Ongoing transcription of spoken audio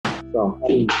So,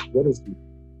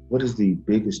 what is the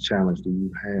biggest challenge do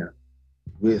you have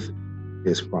with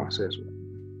this process?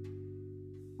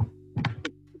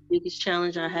 Biggest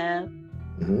challenge I have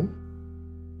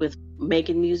Mm-hmm. with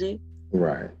making music.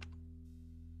 Right.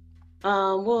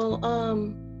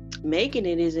 Well, making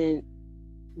it isn't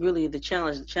really the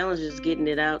challenge. The challenge is getting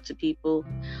it out to people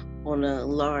on a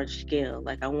large scale.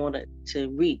 Like I want it to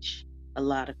reach a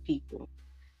lot of people.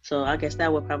 So I guess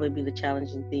that would probably be the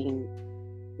challenging thing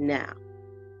now,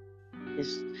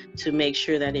 is to make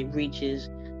sure that it reaches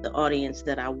the audience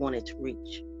that I want it to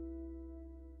reach.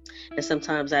 And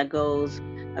sometimes that goes,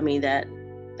 I mean,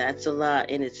 that's a lot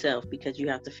in itself because you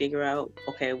have to figure out,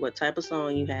 okay, what type of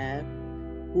song you have,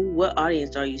 what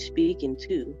audience are you speaking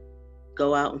to?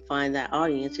 Go out and find that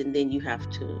audience, and then you have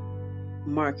to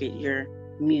market your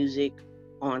music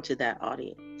onto that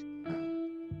audience.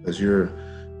 Because you're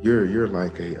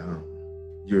like a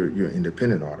you're an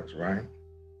independent artist, right?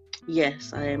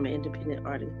 Yes, I am an independent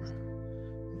artist.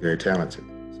 Very talented.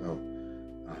 So,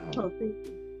 Oh, thank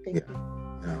you. yeah,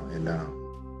 Thank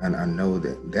you. and I know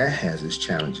that that has its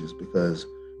challenges because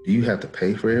do you have to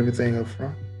pay for everything up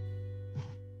front?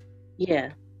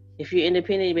 Yeah. If you're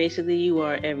independent, basically you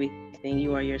are everything.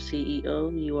 You are your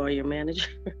CEO, you are your manager,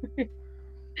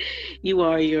 you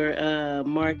are your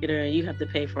marketer, and you have to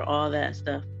pay for all that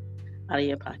stuff out of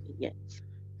your pocket. Yes.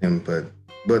 And but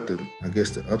the I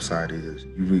guess the upside is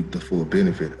you reap the full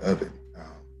benefit of it.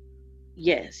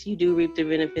 Yes, you do reap the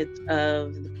benefits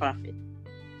of the profit.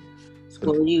 So,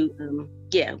 Well,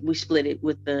 yeah, we split it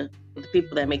with the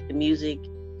people that make the music.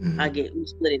 mhm, We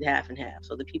split it half and half.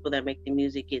 So the people that make the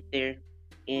music get their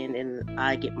end, and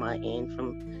I get my end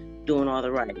from doing all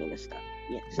the writing and stuff.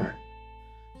 Yes. right.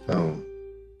 So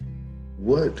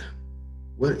what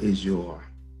what is your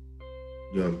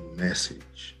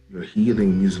message, your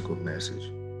healing musical message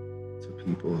to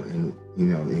people? And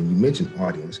and you mentioned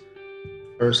audience.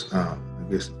 First, I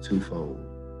guess twofold.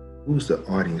 Who's the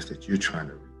audience that you're trying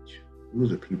to reach? Who's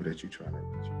the people that you're trying to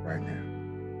reach right now?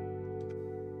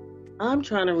 I'm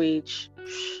trying to reach,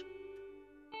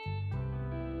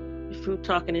 if we're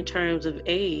talking in terms of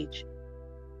age,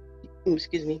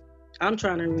 excuse me, I'm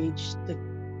trying to reach the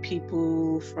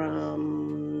people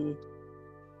from,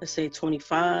 let's say,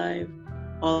 25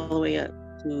 all the way up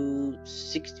to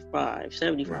 65, Right,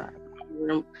 75,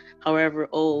 however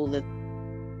old that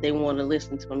they want to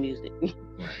listen to my music. right,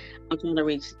 I'm trying to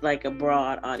reach like a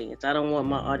broad audience. I don't want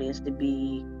my audience to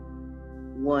be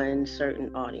one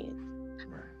certain audience.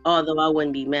 right. Although I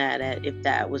wouldn't be mad at if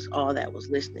that was all that was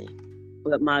listening.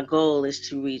 But my goal is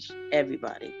to reach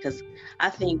everybody because I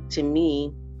think, to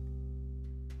me,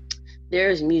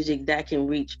 there's music that can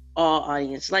reach all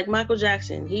audiences. Like Michael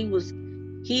Jackson,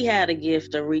 he had a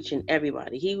gift of reaching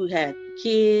everybody. He had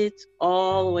kids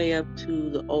all the way up to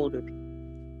the older people.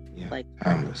 Yeah, Like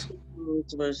timeless.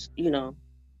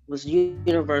 was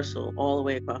universal all the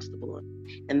way across the board.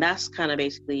 And that's kind of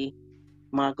basically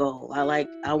my goal.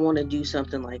 I want to do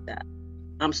something like that.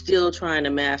 I'm still trying to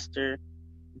master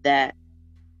that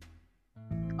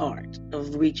art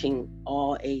of reaching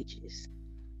all ages.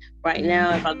 Right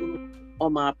now, if I go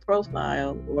on my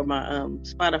profile or my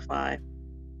Spotify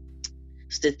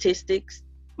statistics,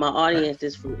 my Right. audience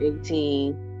is from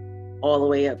 18 all the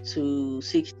way up to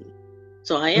 60.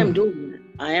 So I am Mm, doing it.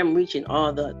 I am reaching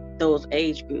all those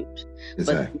age groups. But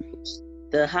exactly.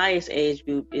 the highest age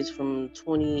group is from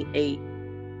 28,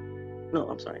 no,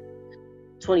 I'm sorry,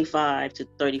 25 to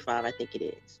 35, I think it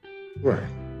is. Right.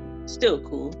 Still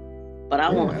cool, but Yeah.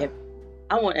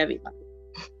 I want everybody.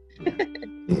 Yeah.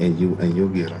 And you'll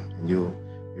get them, and you're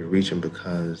reaching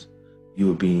because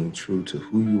you are being true to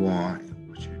who you are and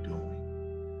what you're doing.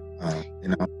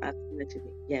 That's good to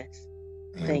me. Yes.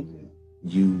 Thank you.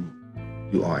 And you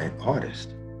you are an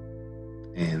artist,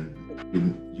 and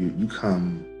you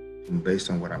come from, based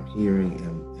on what I'm hearing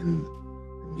and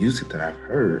the music that I've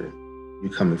heard,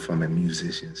 you're coming from a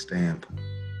musician standpoint,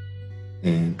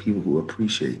 and people who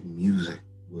appreciate music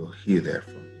will hear that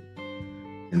from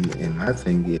you. And my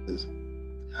thing is,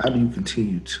 how do you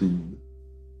continue to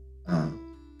um,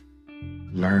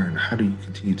 learn? How do you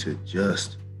continue to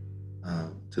adjust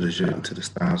to the to the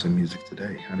styles of music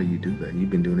today? How do you do that? You've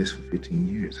been doing this for 15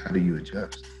 years. How do you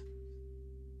adjust?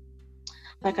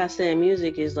 Like I said,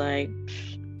 music is like,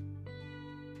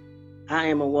 I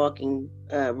am a walking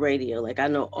radio. Like I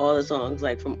know all the songs,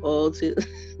 like from old to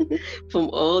from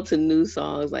old to new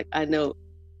songs. Like I know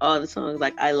all the songs.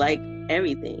 Like I like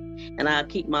everything, and I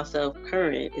keep myself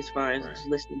current as far as Right. just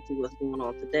listening to what's going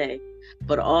on today,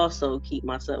 but also keep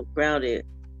myself grounded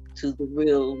to the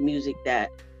real music, that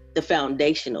the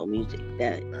foundational music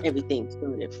that Gotcha. everything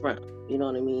started from. You know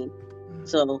what I mean? Mm.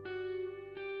 So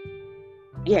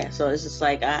yeah, so it's just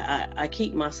like I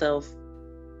keep myself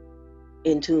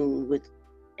in tune with,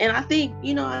 and I think,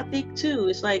 I think too,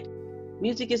 it's like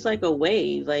music is like a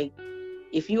wave. Like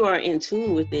if you are in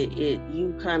tune with it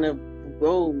you kind of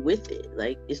grow with it.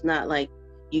 Like it's not like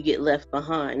you get left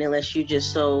behind unless you're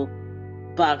just so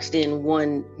boxed in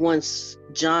one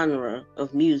genre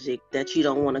of music that you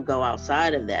don't want to go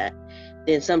outside of that.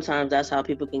 Then sometimes that's how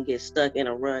people can get stuck in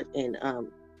a rut and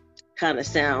kind of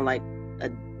sound like a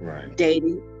Right.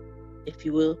 dated, if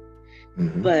you will.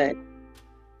 Mm-hmm. But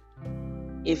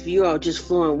if you are just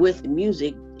flowing with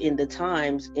music in the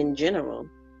times in general,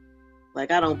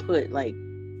 like I don't feel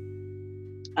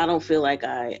like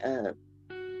I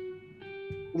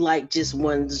like just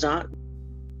one genre of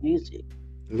music.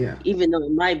 Yeah. Even though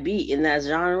it might be in that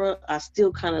genre, I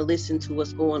still kind of listen to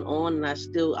what's going on, and I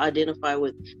still identify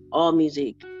with all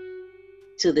music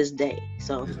to this day.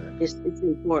 So Exactly. it's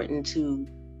important to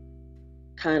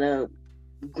kind of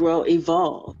grow,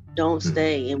 evolve. Don't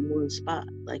stay in one spot.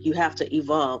 Like you have to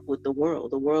evolve with the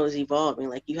world. The world is evolving.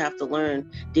 Like you have to learn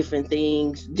different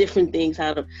things,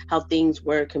 how things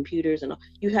work, computers and all.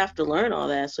 You have to learn all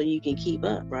that so you can keep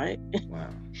up, right? Wow.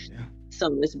 Yeah.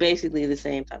 So it's basically the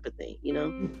same type of thing,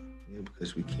 Yeah,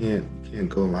 because we can't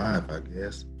go live, I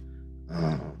guess.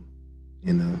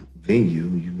 In a venue,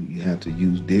 you have to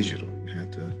use digital. You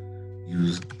have to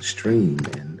use stream.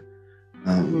 And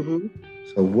Mm-hmm.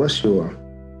 so,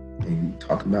 and you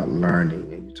talked about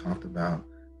learning, and you talked about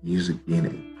music being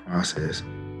a process,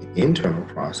 an internal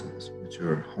process with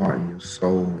your heart and your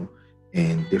soul,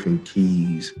 and different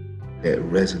keys that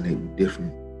resonate with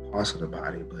different parts of the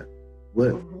body. But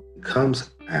what Mm-hmm.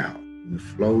 comes out and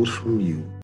flows from you